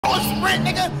Oh, sprint,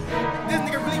 nigga. This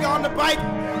nigga really got on the bike.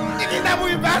 Nigga, he's not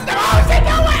moving fast enough. Oh, shit,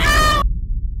 no way.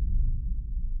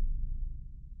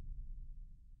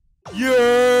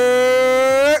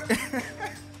 Yeah.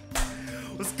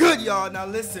 What's good, y'all? Now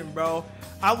listen, bro.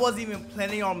 I wasn't even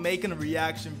planning on making a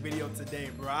reaction video today,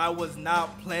 bro. I was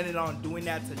not planning on doing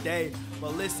that today.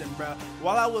 But listen, bro.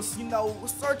 While I was,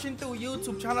 searching through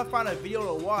YouTube trying to find a video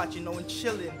to watch, and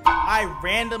chilling, I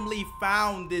randomly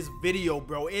found this video,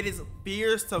 bro. It is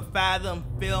Fears to Fathom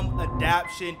film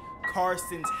adaptation.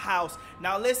 Carson's House.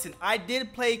 Now listen, I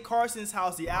did play Carson's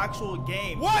House, the actual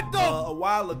game, a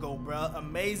while ago, bro.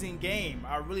 Amazing game.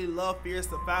 I really love Fears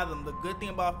to Fathom. The good thing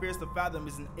about Fears to Fathom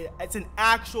is it's an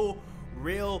actual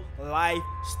real life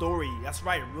story. That's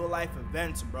right, real life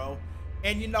events, bro.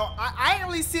 And I ain't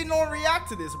really seen no one react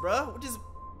to this, bro,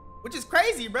 which is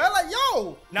crazy, bro. Like,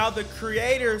 yo. Now the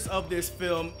creators of this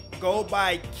film go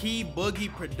by Key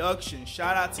Boogie Productions.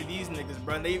 Shout out to these niggas,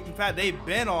 bro. In fact, they've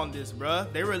been on this, bro.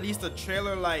 They released a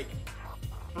trailer like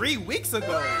 3 weeks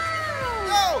ago.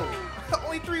 Yo,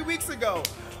 only 3 weeks ago.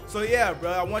 So yeah, bro,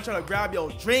 I want y'all to grab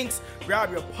your drinks, grab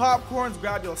your popcorns,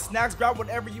 grab your snacks, grab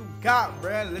whatever you got,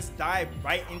 bro. Let's dive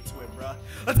right into it, bro.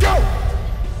 Let's go.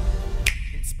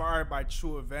 Inspired by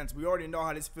true events. We already know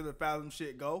how this Fear to Fathom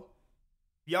shit go.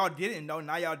 Y'all didn't know,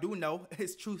 now y'all do know.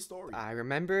 It's true story. I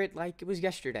remember it like it was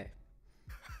yesterday.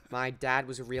 My dad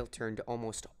was a realtor and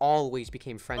almost always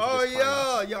became friends with his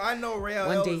clients. Yo, I know Ray.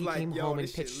 One day he came home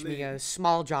and pitched me a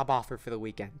small job offer for the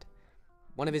weekend.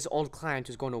 One of his old clients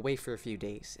was going away for a few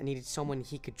days and needed someone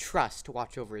he could trust to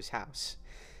watch over his house.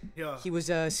 Yeah. He was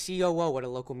a COO at a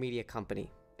local media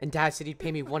company, and Dad said he'd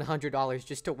pay me $100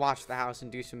 just to watch the house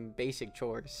and do some basic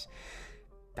chores.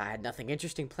 I had nothing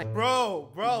interesting planned.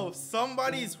 Bro,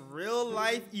 somebody's real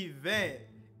life event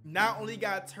not only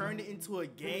got turned into a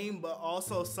game, but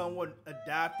also someone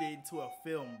adapted into a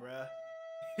film, bruh.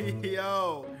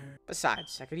 Yo.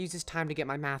 Besides, I could use this time to get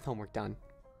my math homework done.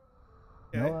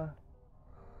 Okay.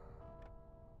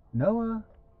 Noah.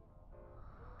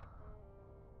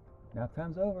 Nap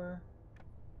time's over.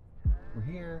 We're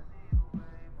here. You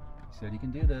said you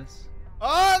can do this.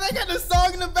 Oh, they got the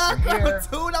song in the background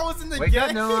too. That was in the game. Wake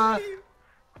up, Noah.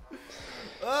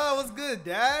 Oh, what's good,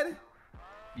 Dad?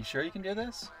 You sure you can do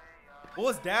this? What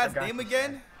was Dad's name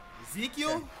again?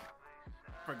 Ezekiel? Okay.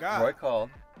 Forgot. Roy called.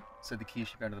 Said the key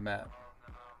should be under the mat.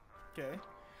 Okay.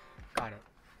 Got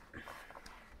it.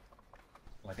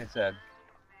 Like I said,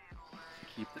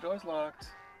 keep the doors locked.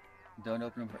 Don't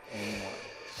open them for anyone.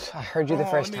 I heard you the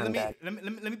first time, Dad. Let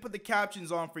me put the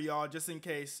captions on for y'all just in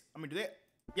case. I mean, do they?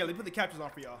 Yeah, let me put the captions on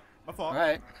for y'all. My fault. All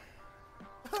right.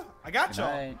 I got y'all.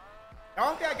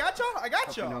 Okay, I got y'all. I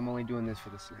got y'all. I'm only doing this for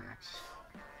the snacks.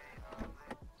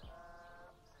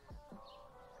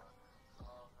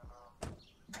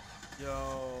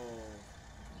 Yo.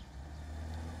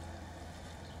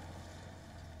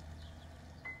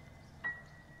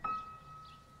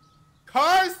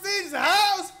 Carson's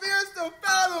House, Fears to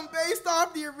Fathom, based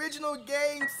off the original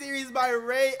game series by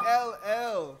Ray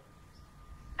LL.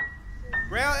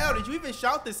 Ray LL, did you even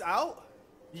shout this out?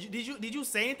 Did you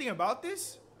say anything about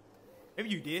this? Maybe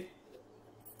you did.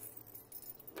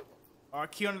 Our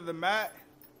key under the mat.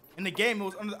 In the game, it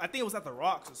was under. I think it was at the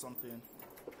rocks or something.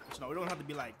 But, we don't have to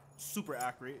be like super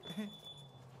accurate.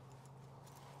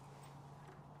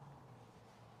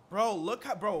 Bro, look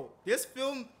how, bro, this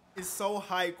film is so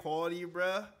high quality,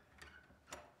 bruh.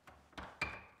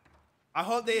 I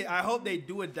hope they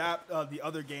do adapt the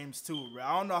other games too, bro.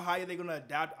 I don't know how they're gonna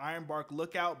adapt Ironbark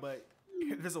Lookout, but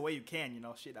if there's a way you can,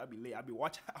 shit, I'd be late. I'll be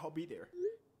watching. I'll be there.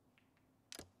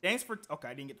 Thanks for. Okay,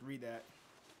 I didn't get to read that.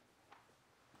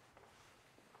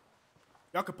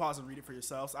 Y'all could pause and read it for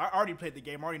yourselves. I already played the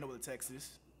game. I already know what the text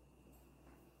is.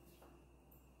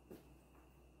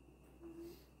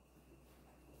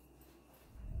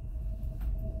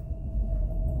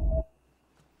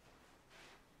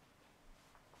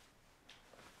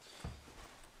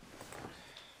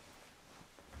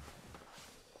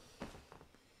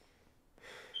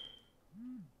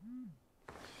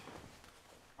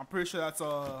 I'm pretty sure that's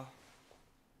a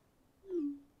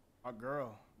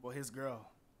girl. Well, his girl.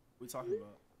 What are we talking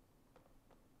about?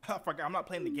 I forgot. I'm not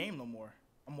playing the game no more.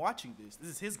 I'm watching this. This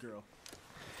is his girl.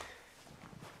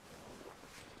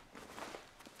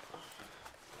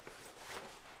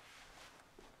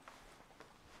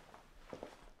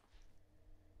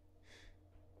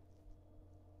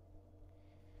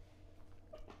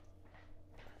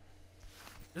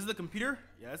 This is the computer?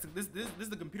 Yeah, this is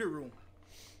the computer room.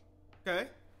 Okay.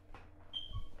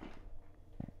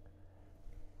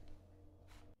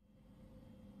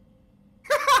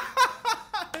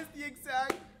 That's the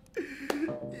exact.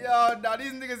 Yo, Yo, nah,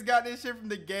 these niggas got this shit from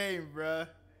the game, bruh.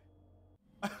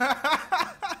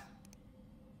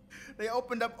 They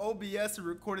opened up OBS and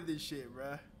recorded this shit,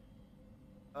 bruh.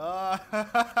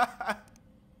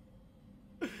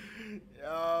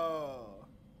 Yo.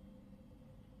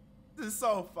 This is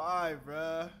so fine,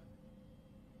 bruh.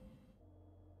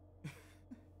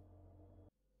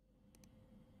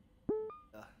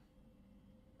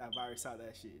 That virus out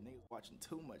that shit. Niggas watching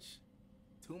too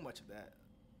much of that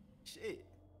shit.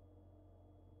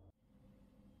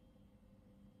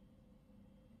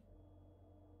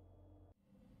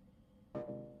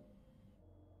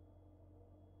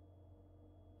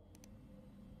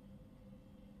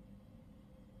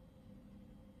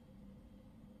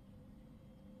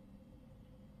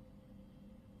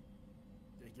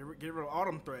 Yeah, get rid of all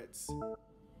them threats.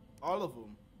 All of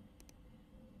them.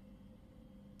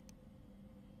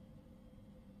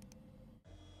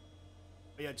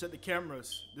 Yeah, check the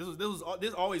cameras.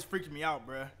 This always freaked me out,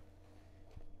 bruh.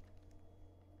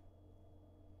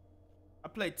 I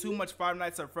played too much Five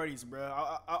Nights at Freddy's, bruh.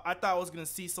 I thought I was gonna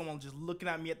see someone just looking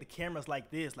at me at the cameras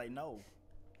like this, like no.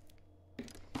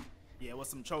 Yeah, it was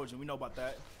some Trojan. We know about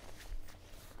that.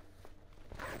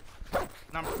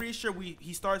 And I'm pretty sure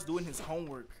he starts doing his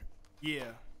homework. Yeah.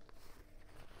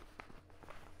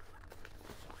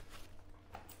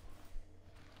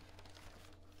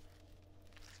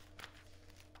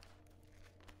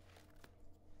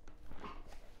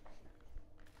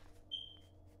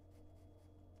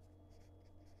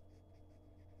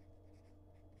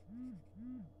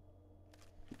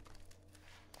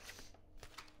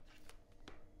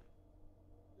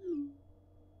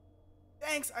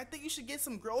 Thanks. I think you should get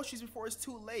some groceries before it's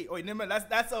too late. Oh, wait,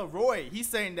 that's Roy. He's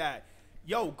saying that.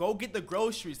 Yo, go get the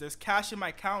groceries. There's cash in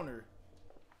my counter.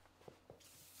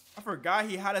 I forgot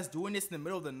he had us doing this in the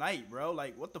middle of the night, bro.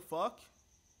 Like, what the fuck?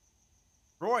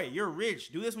 Roy, you're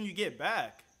rich. Do this when you get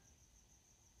back.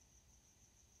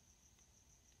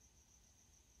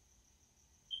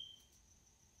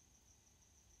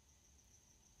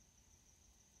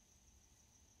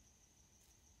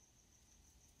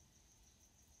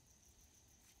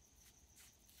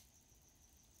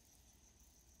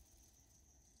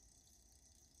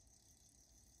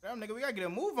 Damn, nigga, we gotta get a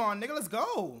move on, nigga. Let's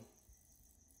go.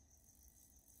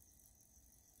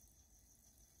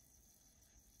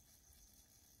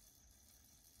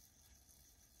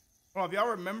 Oh, if y'all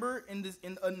remember in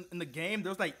the game,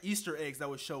 there was like Easter eggs that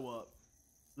would show up.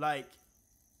 Like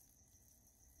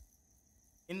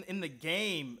in the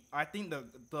game, I think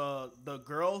the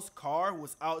girl's car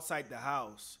was outside the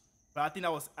house, but I think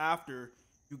that was after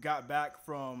you got back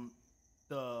from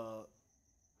the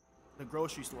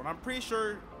grocery store. And I'm pretty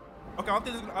sure. Okay, I don't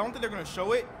think they're gonna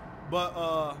show it,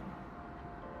 but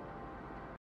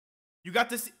you got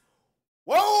to see.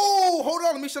 Whoa! Hold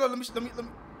on. Let me shut up. Let me.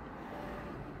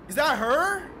 Is that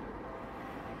her?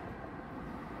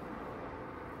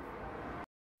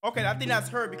 Okay, I think that's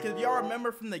her because y'all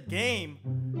remember from the game.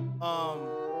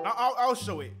 I'll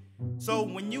show it. So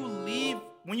when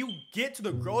you get to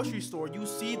the grocery store, you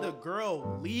see the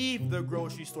girl leave the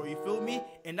grocery store. You feel me?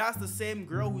 And that's the same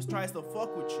girl who tries to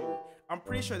fuck with you. I'm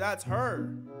pretty sure that's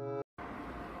her.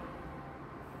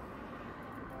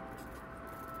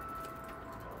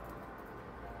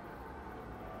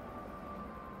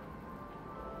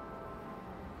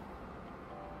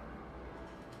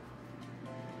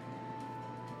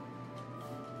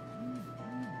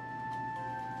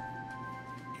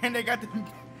 And they got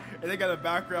the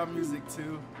background music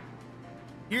too.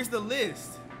 Here's the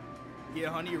list. Yeah,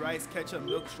 honey, rice, ketchup,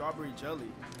 milk, strawberry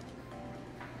jelly.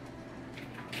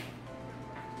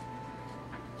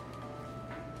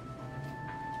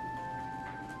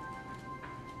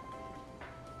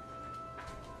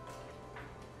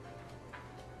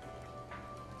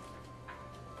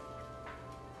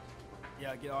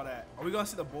 Yeah, get all that. Are we gonna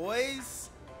see the boys?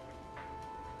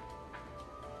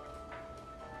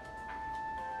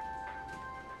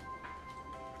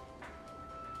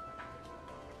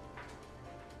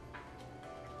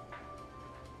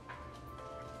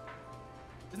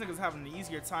 This nigga's having an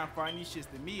easier time finding these shits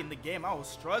than me. In the game, I was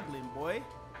struggling, boy.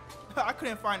 I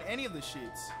couldn't find any of the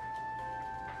shits.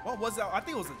 What was that? I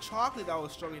think it was a chocolate that I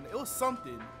was struggling. It was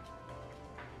something.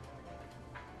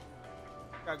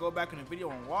 Gotta go back in the video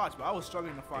and watch, but I was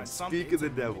struggling to find something. Speak of the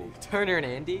devil. Turner and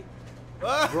Andy?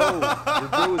 Bro, your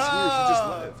girl was here. She just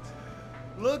left.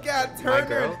 Look at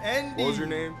Turner and Andy. What was her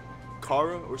name?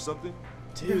 Kara or something?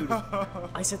 Dude,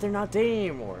 I said they're not dating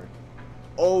anymore.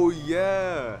 Oh,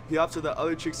 yeah. He hopped to that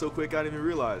other chick so quick I didn't even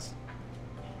realize.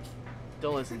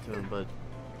 Don't listen to him, but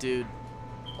dude,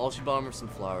 all she bought him were some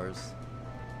flowers.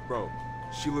 Bro,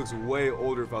 she looks way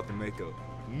older without the makeup.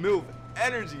 MILF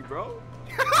energy, bro.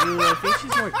 Dude, I think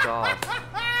she's more goth.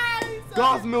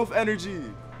 Goth MILF energy.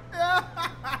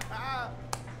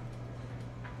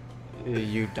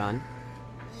 You done?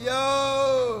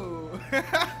 Yo!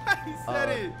 He said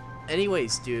it.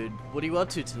 Anyways, dude, what are you up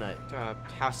to tonight?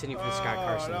 House sitting for this guy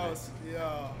Carson.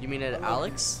 Yeah. You mean at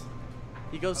Alex?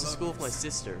 He goes to school with my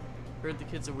sister. Heard the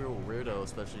kid's a real weirdo,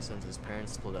 especially since his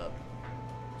parents split up.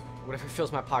 Whatever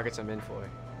fills my pockets, I'm in for.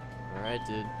 Alright,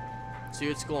 dude. See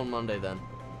you at school on Monday then.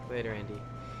 Later, Andy.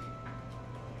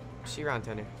 See you around,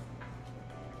 Tanner.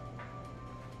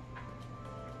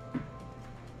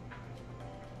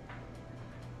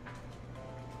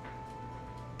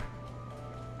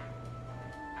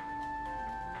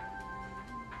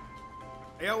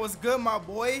 Yo, what's good, my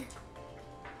boy?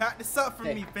 Pack this up for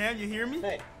Hey. me, fam. You hear me?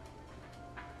 Hey.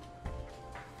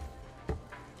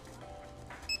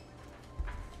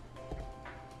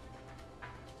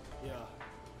 Yeah.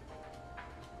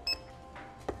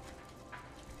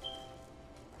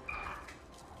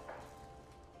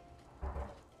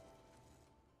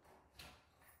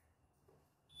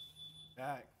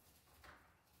 Back.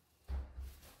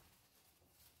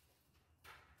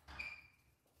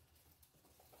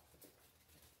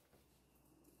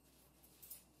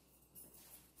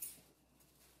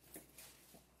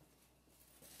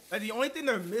 Like, the only thing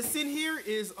they're missing here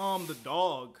is the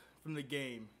dog from the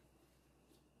game.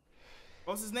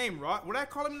 What's his name? What did I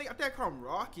call him? I think I call him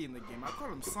Rocky in the game. I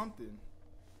called him something.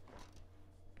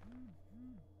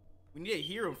 We need to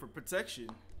hear him for protection.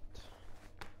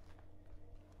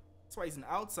 That's why he's an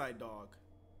outside dog.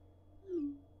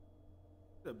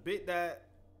 The bit that.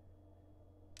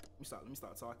 Let me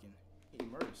start talking.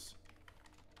 Immerse.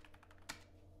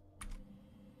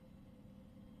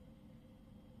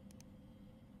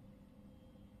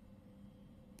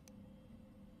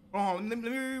 Oh, let me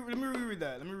reread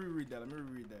that. Let me reread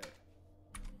that.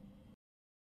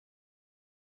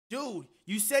 Dude,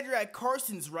 you said you're at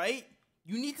Carson's, right?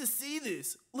 You need to see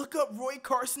this. Look up Roy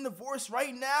Carson divorce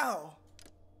right now.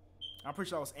 I'm pretty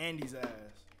sure that was Andy's ass.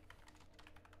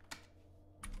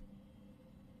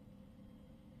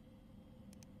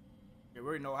 Yeah, we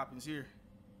already know what happens here.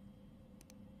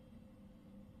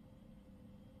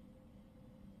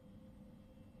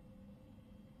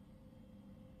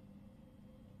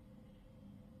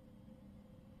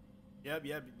 Yep.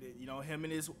 You know, him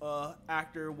and his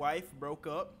actor wife broke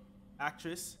up,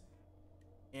 actress,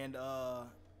 and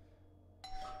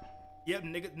yep,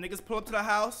 niggas pull up to the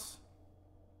house.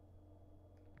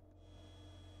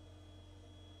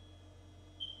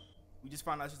 We just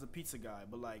found out she's a pizza guy,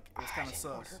 but like it's kind of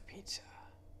sus. Order pizza.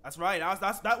 That's right.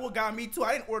 That's what got me too.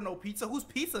 I didn't order no pizza. Whose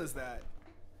pizza is that?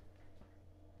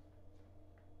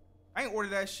 I ain't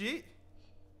ordered that shit.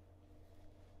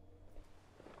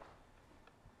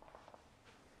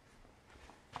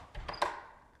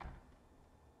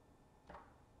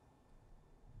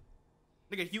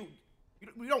 Nigga,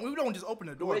 we don't just open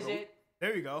the door. Who is bro. it?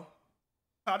 There you go.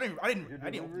 I didn't open the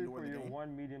Delivery door. for of the your game.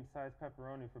 one medium-sized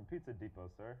pepperoni from Pizza Depot,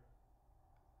 sir.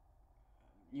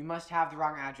 You must have the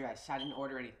wrong address. I didn't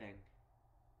order anything.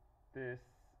 This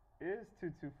is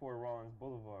 224 Rollins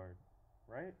Boulevard,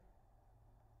 right?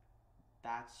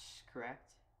 That's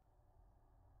correct.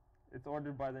 It's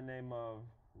ordered by the name of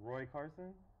Roy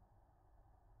Carson.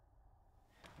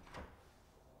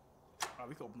 Oh,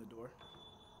 we can open the door.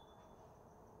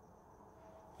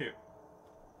 Here.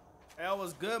 That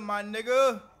was good, my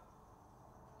nigga.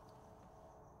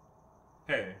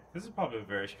 Hey, this is probably a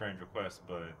very strange request,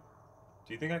 but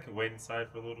do you think I could wait inside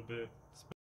for a little bit?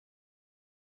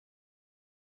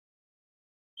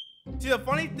 See, the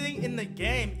funny thing in the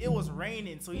game, it was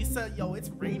raining, so he said, "Yo, it's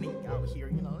raining out here,"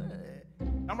 you know.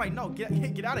 I'm like, "No, get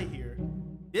out of here."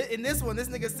 In this one, this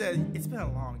nigga said, "It's been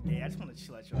a long day. I just want to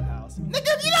chill at your house."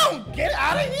 Nigga, if you don't get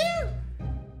out of here,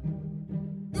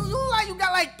 you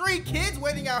got like 3 kids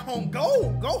waiting at home.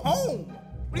 Go home.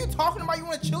 What are you talking about? You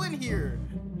want to chill in here?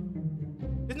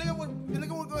 This nigga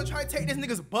was gonna try to take this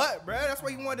nigga's butt, bruh. That's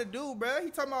what he wanted to do, bruh.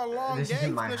 He talking about a long day.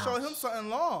 He's gonna show him something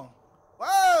long.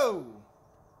 Whoa.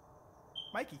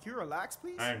 Mikey, can you relax,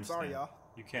 please? I I'm understand. sorry, y'all.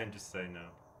 You can't just say no.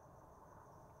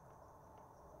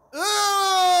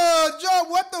 Ugh, Joe,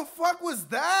 what the fuck was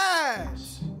that?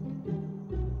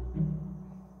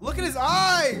 Look at his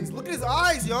eyes. Look at his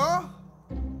eyes, y'all.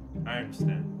 I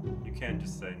understand. You can't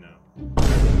just say no.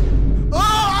 Oh,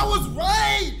 I was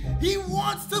right. He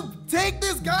wants to take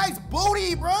this guy's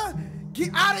booty, bruh. Get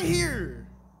out of here.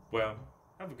 Well,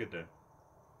 have a good day.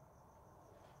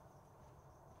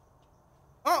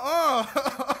 Oh,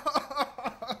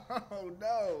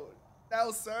 no.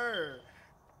 No, sir.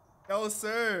 No,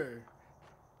 sir.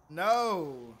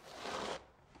 No.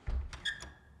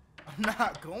 I'm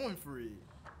not going for it.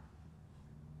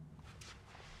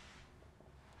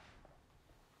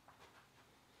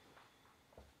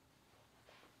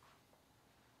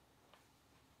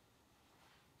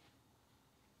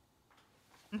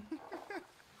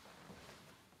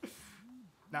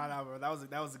 Nah, bro.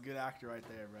 That was a good actor right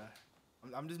there, bro.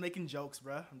 I'm just making jokes,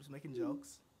 bro. I'm just making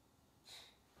jokes.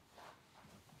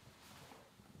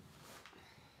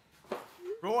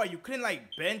 Bro, you couldn't like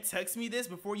Ben text me this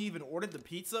before you even ordered the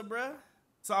pizza, bro?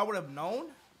 So I would have known?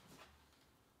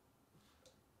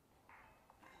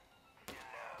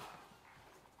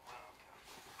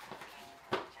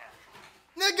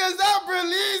 Niggas out,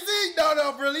 Berleezy!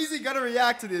 No, Berleezy gotta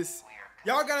react to this.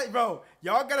 Y'all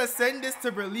gotta send this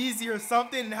to Berleezy or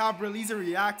something and have Berleezy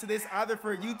react to this either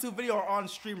for a YouTube video or on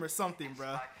stream or something,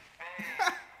 bro.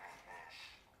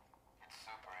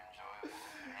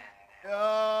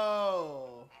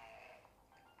 Yo.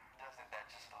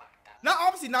 Not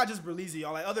obviously not just Berleezy,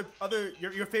 y'all. Like other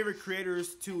your favorite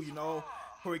creators too, you know,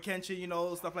 Corey Kenshin, you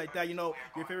know, stuff like that. You know,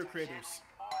 your favorite creators.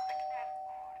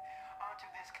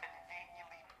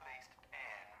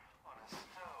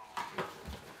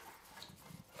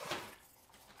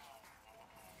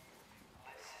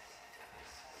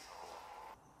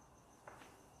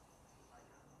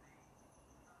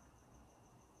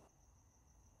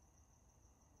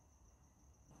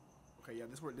 Okay, yeah,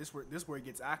 this where it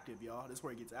gets active, y'all. This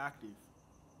where it gets active.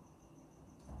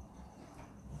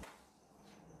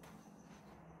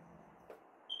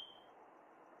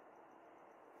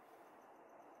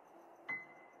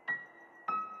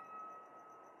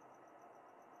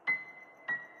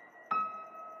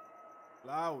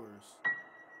 Flowers.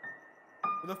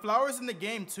 Were the flowers in the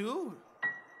game too?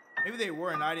 Maybe they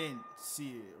were and I didn't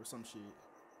see it or some shit.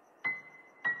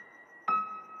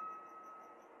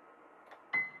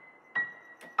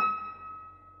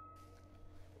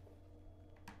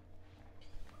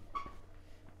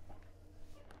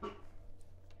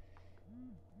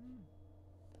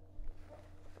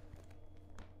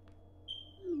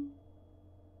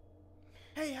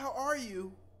 Hey, how are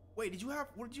you? Wait,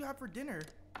 what did you have for dinner?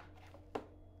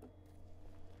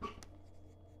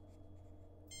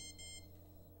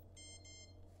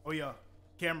 Oh yeah,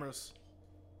 cameras.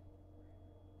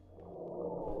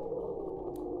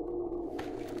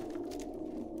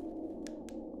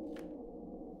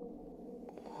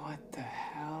 What the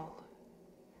hell?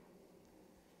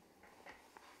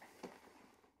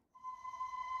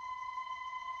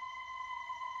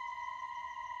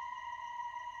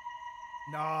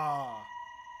 Nah.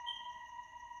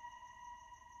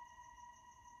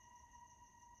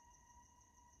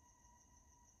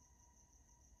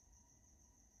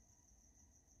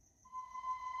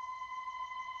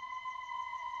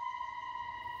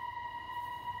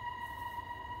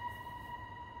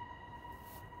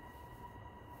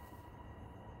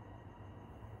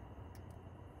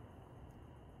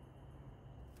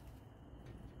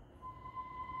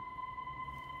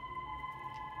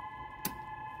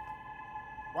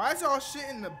 Why is all shit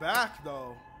in the back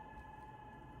though?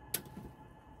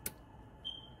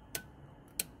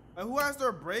 Like, who has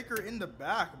their breaker in the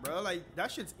back, bro? Like,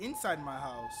 that shit's inside my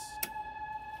house.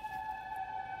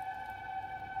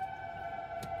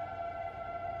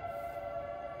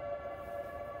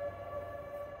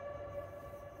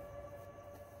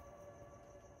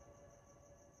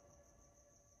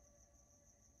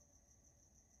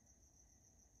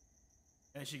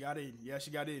 And she got in. Yeah, she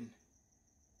got in.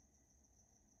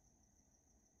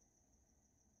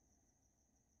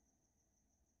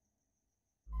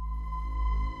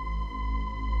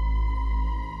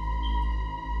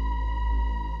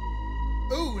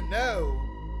 Ooh, no.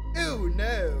 Ooh,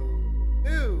 no.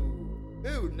 Ooh.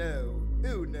 Ooh, no.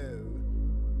 Ooh, no.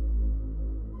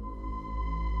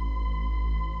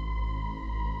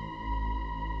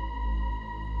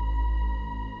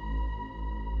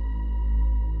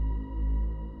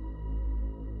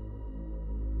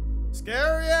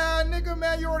 Scary ass nigga,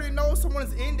 man. You already know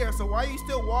someone's in there, so why are you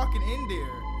still walking in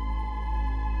there?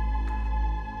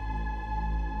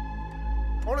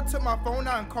 I would've took my phone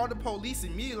out and called the police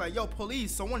immediately, like, yo,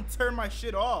 police, someone turned my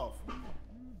shit off.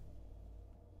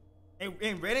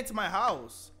 And ran into my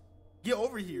house. Get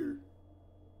over here.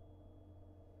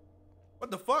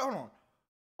 What the fuck? Hold on.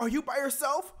 Are you by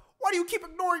yourself? Why do you keep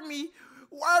ignoring me?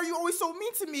 Why are you always so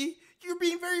mean to me? You're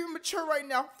being very immature right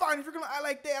now. Fine, if you're gonna act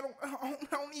like that, I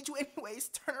don't need you anyways.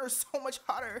 Turn her so much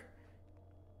hotter.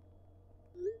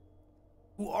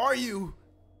 Who are you?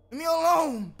 Leave me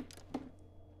alone.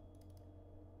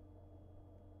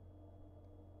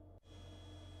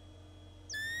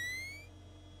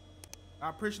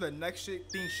 I'm pretty sure the next thing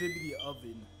should be the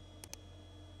oven.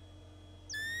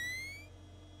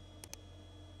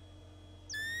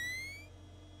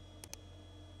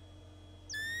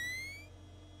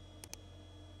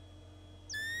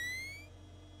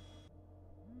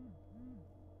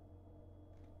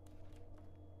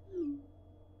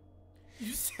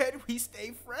 said we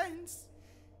stay friends.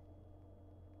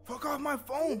 Fuck off my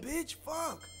phone, bitch.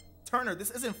 Fuck. Turner,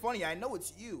 this isn't funny. I know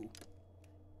it's you.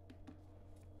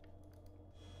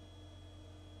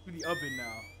 Do the oven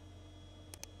now.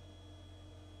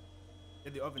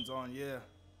 Yeah, the oven's on. Yeah.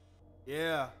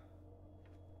 Yeah.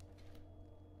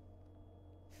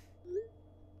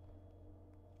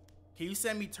 Can you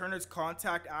send me Turner's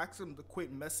contact? Ask him to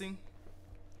quit messing.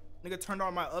 Nigga turned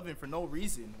on my oven for no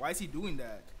reason. Why is he doing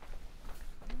that?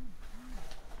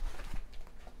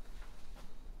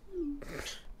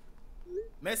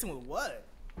 Messing with what?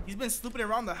 He's been snooping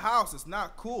around the house. It's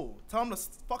not cool. Tell him to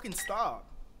fucking stop.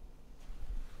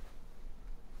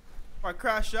 Or I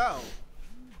crash out.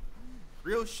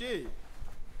 Real shit.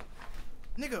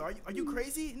 Nigga, are you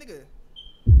crazy? Nigga,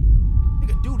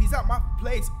 dude, he's at my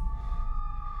place.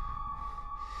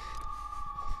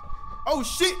 Oh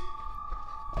shit!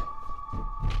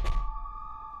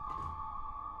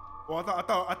 Well,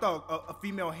 I thought a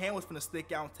female hand was finna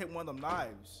stick out and take one of them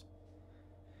knives.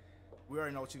 We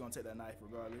already know she's gonna take that knife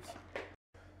regardless.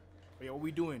 But yo, what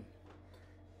we doing?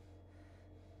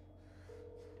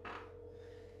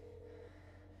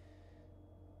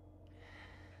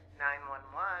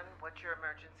 What's your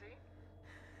emergency?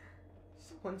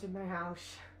 Someone's in my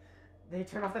house. They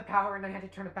turned off the power and I had to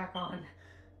turn it back on.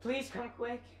 Please come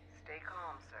quick. Stay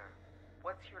calm, sir.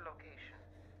 What's your location?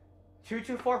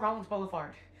 224 Rollins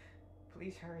Boulevard.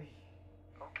 Please hurry.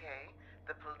 Okay,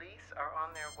 the police are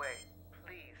on their way.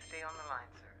 Please stay on the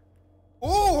line, sir.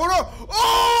 Oh, hold on.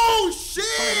 Oh, shit!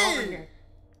 Coming over here.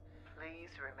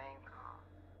 Please remain calm.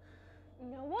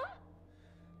 Noah?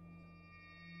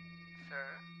 Sir?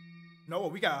 Noah,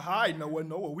 we gotta hide, Noah.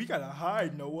 Noah, we gotta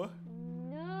hide, Noah.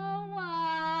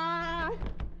 Noah!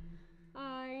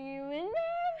 Are you in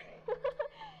there?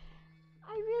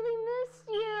 I really missed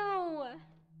you.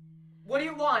 What do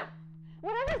you want?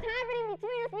 Whatever's happening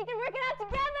between us, we can work it out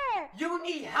together. You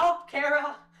need help,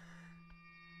 Kara.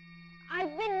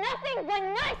 I've been nothing but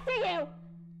nice to you.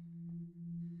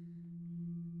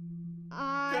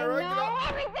 I Kara, know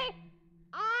everything.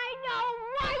 I know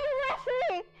why you left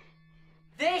me.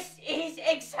 This is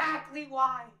exactly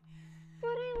why. But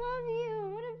I love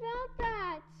you. What about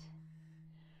that?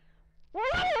 What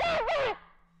about that?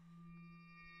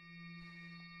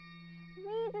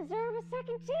 We deserve a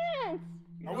second chance.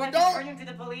 You're we going to don't. turn him to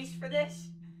the police for this?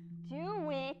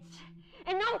 Do it,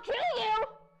 and I'll kill you.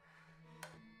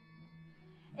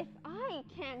 If I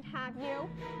can't have you,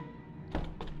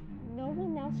 no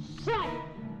one else should.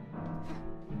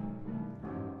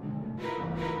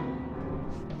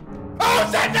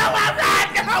 Oh shit, Noah, run!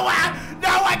 Noah!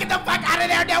 Noah, get the fuck out of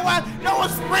there, Noah! Noah,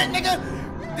 sprint, nigga!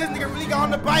 This nigga really got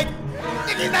on the bike.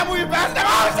 Nigga, he's not moving fast enough.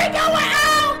 Oh shit, Noah!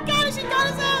 Oh god, she got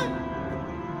his ass!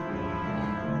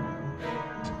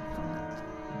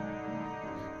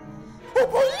 Oh,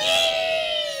 police!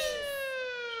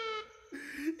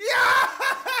 Yeah!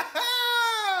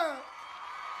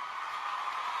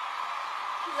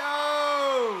 Yo!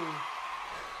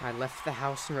 I left the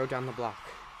house and rode down the block.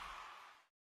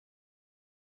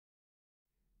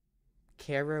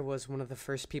 Kara was one of the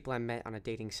first people I met on a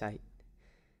dating site.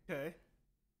 Okay.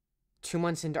 2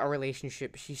 months into our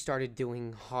relationship, she started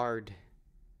doing hard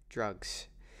drugs.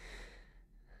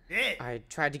 Yeah. I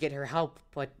tried to get her help,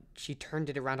 but she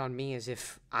turned it around on me as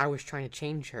if I was trying to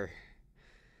change her.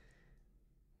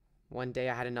 One day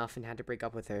I had enough and had to break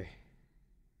up with her.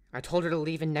 I told her to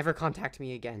leave and never contact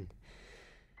me again.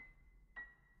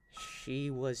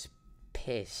 She was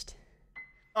pissed.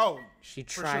 Oh, She for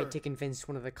tried sure. to convince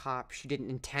one of the cops she didn't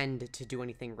intend to do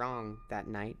anything wrong that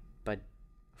night, but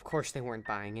of course they weren't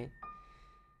buying it.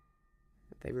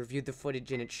 They reviewed the footage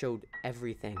and it showed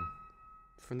everything.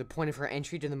 From the point of her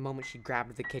entry to the moment she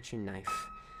grabbed the kitchen knife.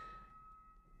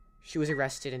 She was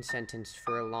arrested and sentenced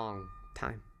for a long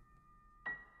time.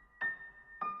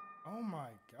 Oh my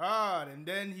god, and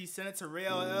then he sent it to Ray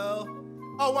LL.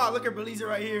 Oh wow, look at Belize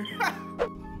right here.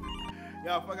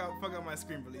 Yo, fuck out my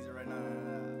screen, Belize right now.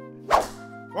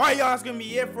 Alright, y'all, that's gonna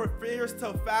be it for Fears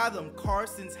to Fathom,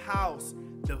 Carson's House,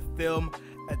 the film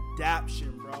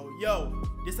adaptation, bro. Yo,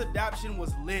 this adaptation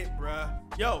was lit, bruh.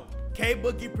 Yo,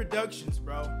 K-Boogie Productions,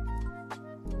 bro.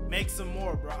 Make some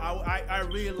more, bro. I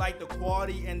really like the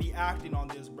quality and the acting on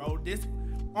this, bro. This,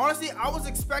 honestly, I was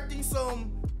expecting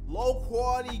some low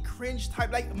quality, cringe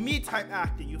type, like me type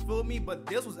acting, you feel me? But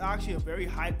this was actually a very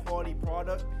high quality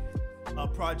project,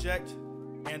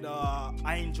 and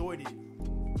I enjoyed it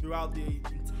throughout the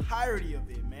entirety of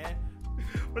it, man.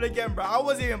 But again, bro, I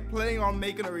wasn't even planning on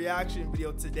making a reaction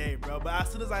video today, bro. But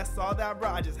as soon as I saw that, bro,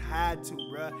 I just had to,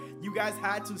 bro. You guys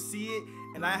had to see it,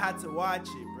 and I had to watch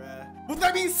it, bro. With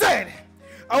that being said,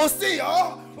 I will see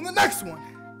y'all on the next one.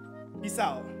 Peace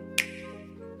out.